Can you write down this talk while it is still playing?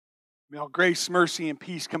May all grace, mercy, and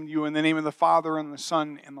peace come to you in the name of the Father, and the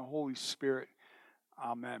Son, and the Holy Spirit.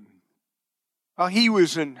 Amen. Well, he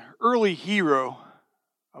was an early hero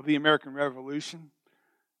of the American Revolution.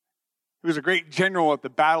 He was a great general at the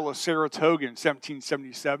Battle of Saratoga in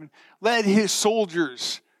 1777, led his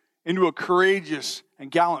soldiers into a courageous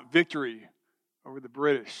and gallant victory over the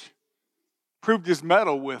British, proved his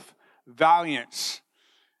mettle with valiance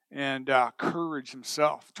and courage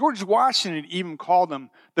himself. George Washington even called him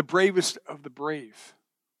the bravest of the brave.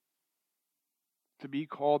 To be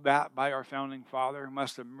called that by our founding father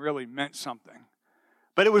must have really meant something.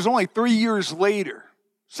 But it was only 3 years later,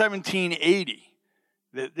 1780,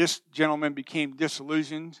 that this gentleman became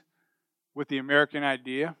disillusioned with the American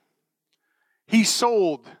idea. He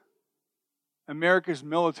sold America's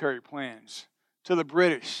military plans to the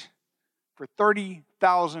British for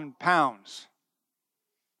 30,000 pounds.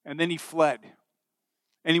 And then he fled.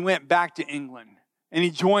 And he went back to England. And he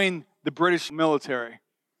joined the British military.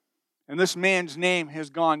 And this man's name has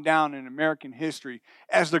gone down in American history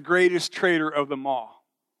as the greatest traitor of them all.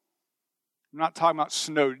 I'm not talking about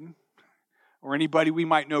Snowden or anybody we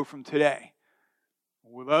might know from today.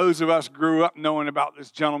 Well, those of us grew up knowing about this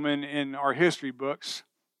gentleman in our history books,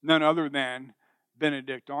 none other than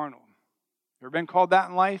Benedict Arnold. Ever been called that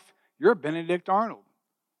in life? You're Benedict Arnold.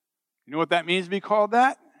 You know what that means to be called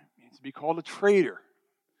that? It means to be called a traitor.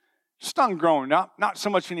 Stung growing up, not so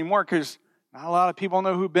much anymore because not a lot of people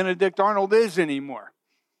know who Benedict Arnold is anymore.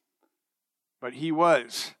 But he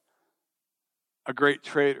was a great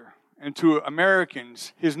traitor. And to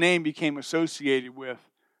Americans, his name became associated with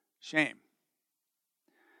shame.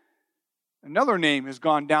 Another name has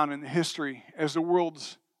gone down in the history as the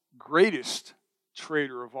world's greatest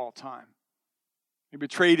traitor of all time. He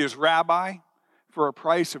betrayed his rabbi for a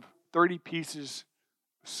price of 30 pieces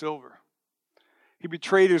of silver. He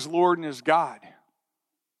betrayed his Lord and his God.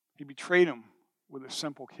 He betrayed him with a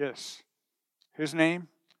simple kiss. His name,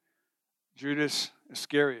 Judas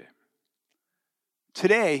Iscariot.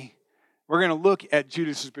 Today, we're going to look at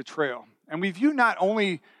Judas' betrayal. And we view not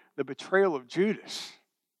only the betrayal of Judas,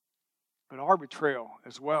 but our betrayal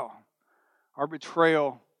as well. Our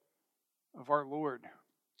betrayal of our Lord.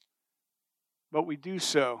 But we do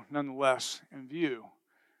so, nonetheless, in view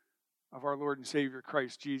of our Lord and Savior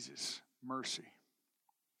Christ Jesus' mercy.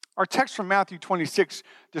 Our text from Matthew 26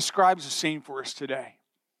 describes the scene for us today.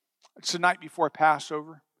 It's the night before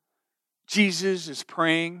Passover. Jesus is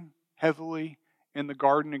praying heavily in the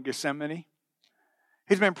Garden of Gethsemane.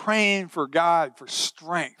 He's been praying for God for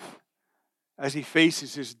strength as he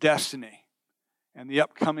faces his destiny and the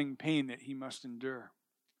upcoming pain that he must endure.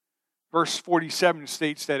 Verse 47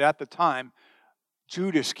 states that at the time,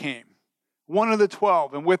 Judas came, one of the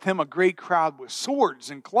 12, and with him a great crowd with swords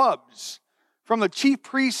and clubs from the chief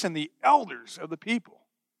priests and the elders of the people.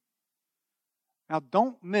 Now,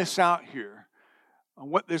 don't miss out here on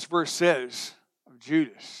what this verse says of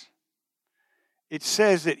Judas. It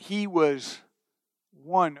says that he was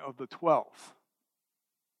one of the 12.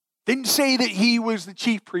 Didn't say that he was the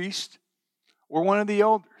chief priest or one of the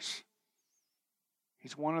elders.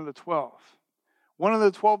 He's one of the 12. One of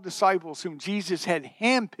the 12 disciples whom Jesus had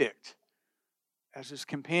handpicked as his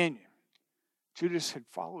companion. Judas had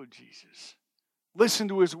followed Jesus, listened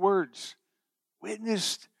to his words,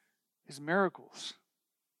 witnessed his miracles.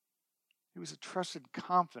 He was a trusted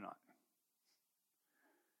confidant,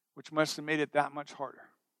 which must have made it that much harder.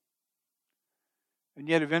 And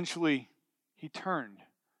yet eventually he turned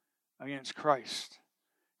against Christ,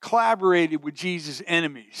 collaborated with Jesus'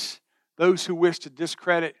 enemies, those who wished to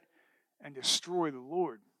discredit and destroy the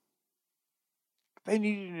Lord. But they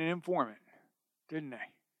needed an informant, didn't they?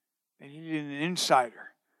 They needed an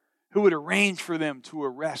insider who would arrange for them to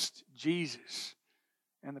arrest Jesus.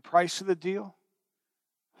 And the price of the deal?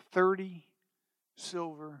 30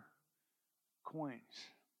 silver coins.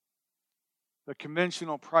 The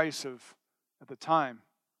conventional price of, at the time,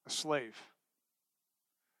 a slave.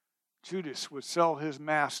 Judas would sell his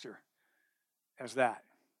master as that,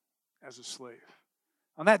 as a slave.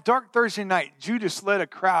 On that dark Thursday night, Judas led a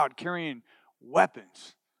crowd carrying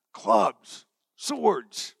weapons, clubs,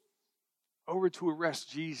 swords, over to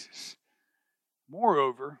arrest Jesus.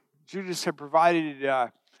 Moreover, Judas had provided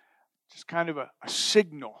just kind of a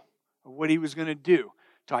signal of what he was going to do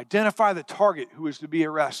to identify the target who was to be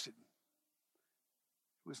arrested.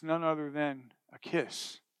 It was none other than a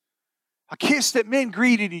kiss. A kiss that men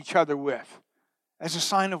greeted each other with as a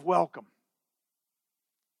sign of welcome.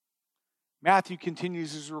 Matthew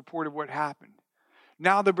continues his report of what happened.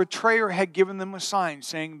 Now the betrayer had given them a sign,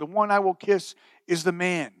 saying, "The one I will kiss is the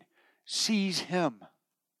man. Seize him."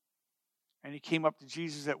 And he came up to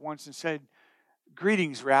Jesus at once and said,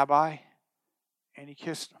 Greetings, Rabbi. And he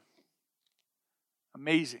kissed him.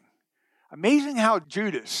 Amazing. Amazing how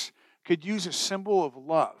Judas could use a symbol of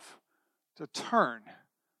love to turn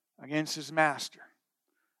against his master.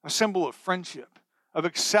 A symbol of friendship, of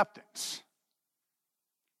acceptance.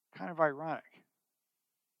 Kind of ironic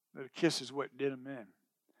that a kiss is what did him in.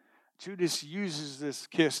 Judas uses this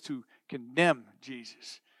kiss to condemn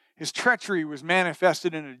Jesus. His treachery was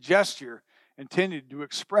manifested in a gesture intended to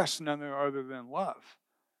express none other than love.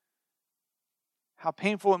 How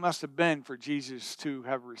painful it must have been for Jesus to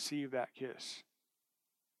have received that kiss.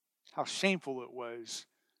 How shameful it was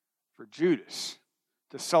for Judas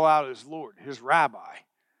to sell out his Lord, his rabbi,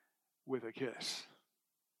 with a kiss.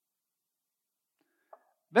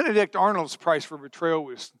 Benedict Arnold's price for betrayal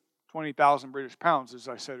was 20,000 British pounds, as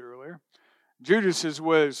I said earlier. Judas's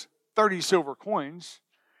was 30 silver coins.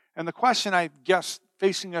 And the question, I guess,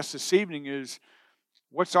 facing us this evening is,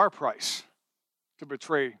 what's our price to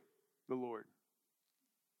betray the Lord?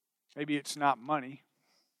 Maybe it's not money.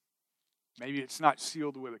 Maybe it's not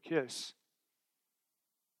sealed with a kiss.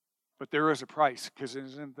 But there is a price, because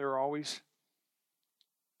isn't there always?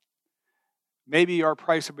 Maybe our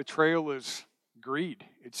price of betrayal is greed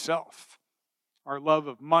itself. Our love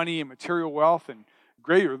of money and material wealth, and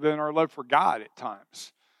greater than our love for God at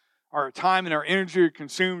times. Our time and our energy are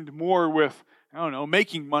consumed more with,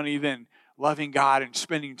 making money than loving God and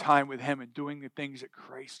spending time with Him and doing the things that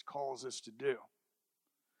Christ calls us to do.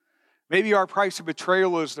 Maybe our price of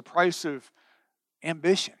betrayal is the price of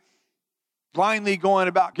ambition. Blindly going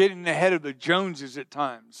about getting ahead of the Joneses at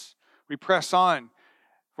times. We press on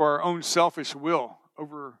for our own selfish will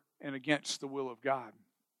over and against the will of God.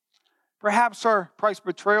 Perhaps our price of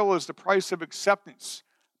betrayal is the price of acceptance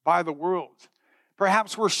by the world.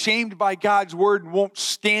 Perhaps we're shamed by God's word and won't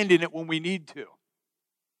stand in it when we need to.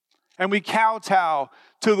 And we kowtow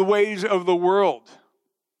to the ways of the world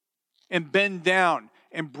and bend down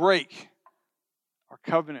and break our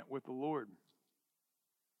covenant with the Lord.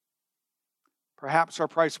 Perhaps our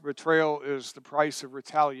price of betrayal is the price of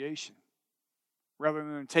retaliation. Rather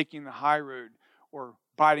than taking the high road or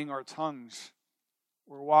biting our tongues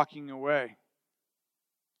or walking away,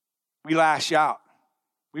 we lash out.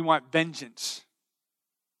 We want vengeance.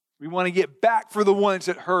 We want to get back for the ones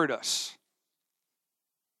that hurt us.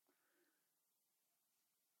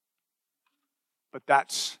 But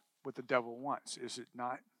that's what the devil wants, is it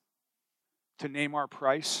not? To name our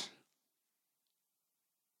price,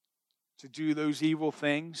 to do those evil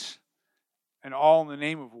things, and all in the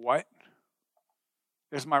name of what?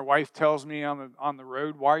 As my wife tells me on the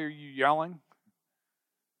road, why are you yelling?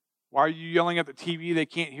 Why are you yelling at the TV? They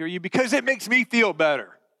can't hear you. Because it makes me feel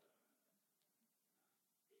better.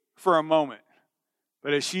 For a moment.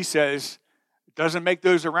 But as she says, it doesn't make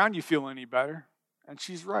those around you feel any better. And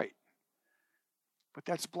she's right. But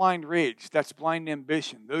that's blind rage. That's blind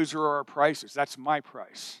ambition. Those are our prices. That's my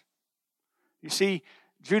price. You see,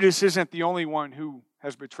 Judas isn't the only one who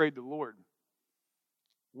has betrayed the Lord.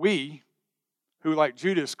 We, who like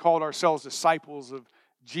Judas called ourselves disciples of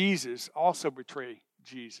Jesus, also betray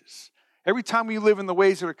Jesus. Every time we live in the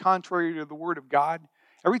ways that are contrary to the Word of God,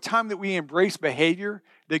 every time that we embrace behavior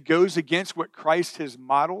that goes against what Christ has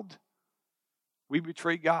modeled, we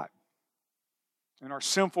betray God. In our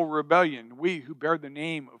sinful rebellion, we who bear the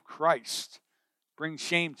name of Christ bring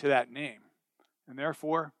shame to that name. And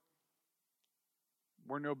therefore,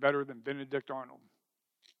 we're no better than Benedict Arnold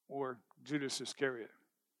or Judas Iscariot.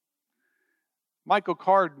 Michael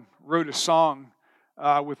Card wrote a song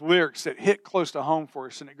with lyrics that hit close to home for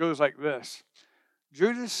us, and it goes like this.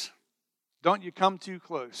 Judas, don't you come too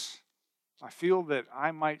close. I feel that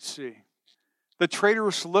I might see. The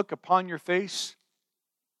traitorous look upon your face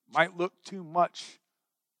might look too much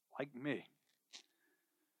like me.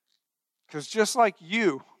 Because just like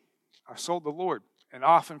you, I've sold the Lord, and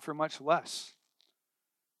often for much less.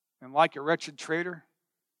 And like a wretched traitor,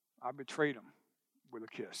 I betrayed him with a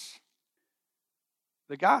kiss.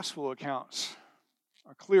 The gospel accounts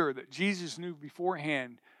are clear that Jesus knew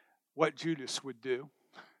beforehand what Judas would do,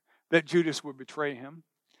 that Judas would betray him.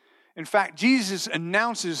 In fact, Jesus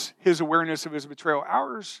announces his awareness of his betrayal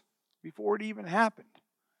hours before it even happened.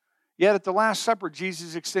 Yet at the Last Supper,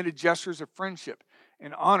 Jesus extended gestures of friendship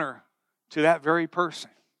and honor to that very person,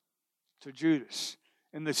 to Judas,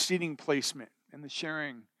 in the seating placement and the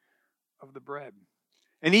sharing of the bread.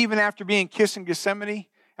 And even after being kissed in Gethsemane,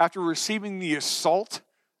 after receiving the assault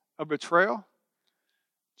of betrayal,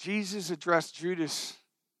 Jesus addressed Judas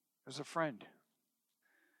as a friend.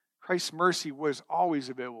 Christ's mercy was always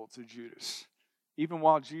available to Judas, even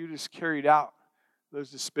while Judas carried out those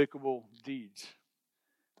despicable deeds.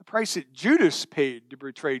 The price that Judas paid to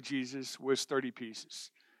betray Jesus was 30 pieces.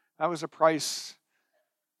 That was a price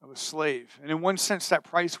of a slave. And in one sense, that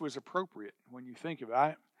price was appropriate when you think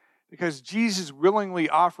about it, because Jesus willingly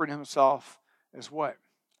offered himself as what?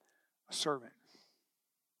 A servant.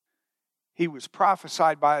 He was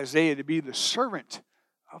prophesied by Isaiah to be the servant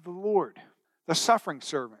of the Lord, the suffering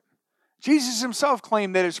servant. Jesus himself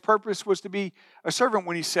claimed that his purpose was to be a servant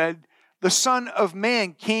when he said, "The Son of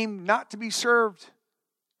Man came not to be served,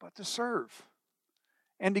 but to serve,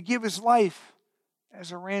 and to give his life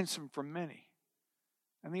as a ransom for many."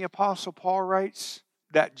 And the Apostle Paul writes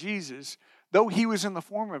that Jesus, though he was in the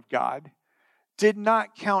form of God, did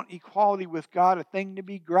not count equality with God a thing to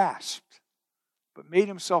be grasped, but made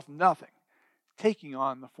himself nothing, taking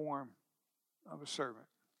on the form of a servant.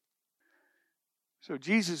 So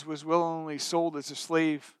Jesus was willingly sold as a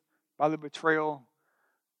slave by the betrayal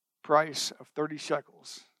price of 30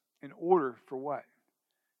 shekels. In order for what?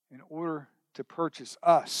 In order to purchase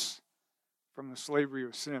us from the slavery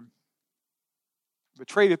of sin.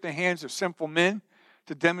 Betrayed at the hands of sinful men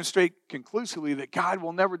to demonstrate conclusively that God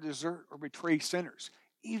will never desert or betray sinners,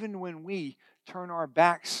 even when we turn our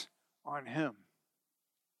backs on him.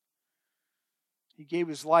 He gave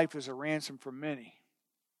his life as a ransom for many.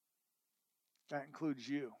 That includes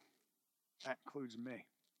you. That includes me.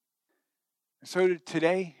 And so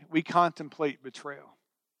today, we contemplate betrayal,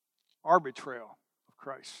 our betrayal of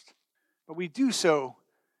Christ. But we do so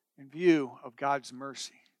in view of God's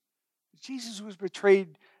mercy. Jesus was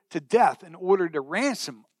betrayed to death in order to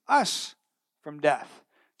ransom us from death.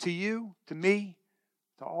 To you, to me,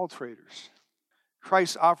 to all traitors.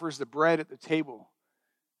 Christ offers the bread at the table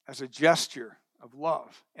as a gesture of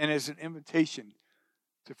love and as an invitation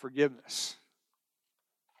to forgiveness.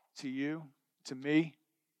 To you, to me,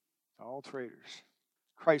 to all traitors.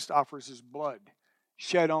 Christ offers his blood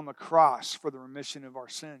shed on the cross for the remission of our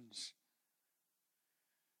sins.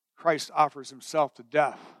 Christ offers himself to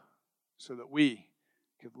death so that we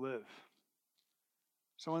could live.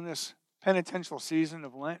 So in this penitential season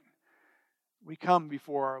of Lent, we come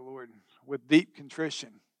before our Lord with deep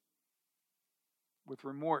contrition, with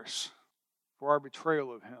remorse for our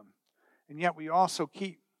betrayal of him. And yet we also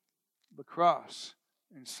keep the cross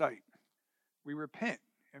in sight. We repent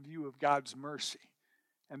in view of God's mercy.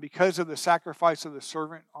 And because of the sacrifice of the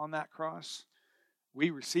servant on that cross,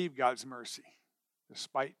 we receive God's mercy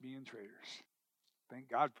despite being traitors. Thank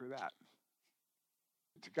God for that.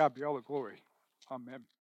 To God be all the glory. Amen.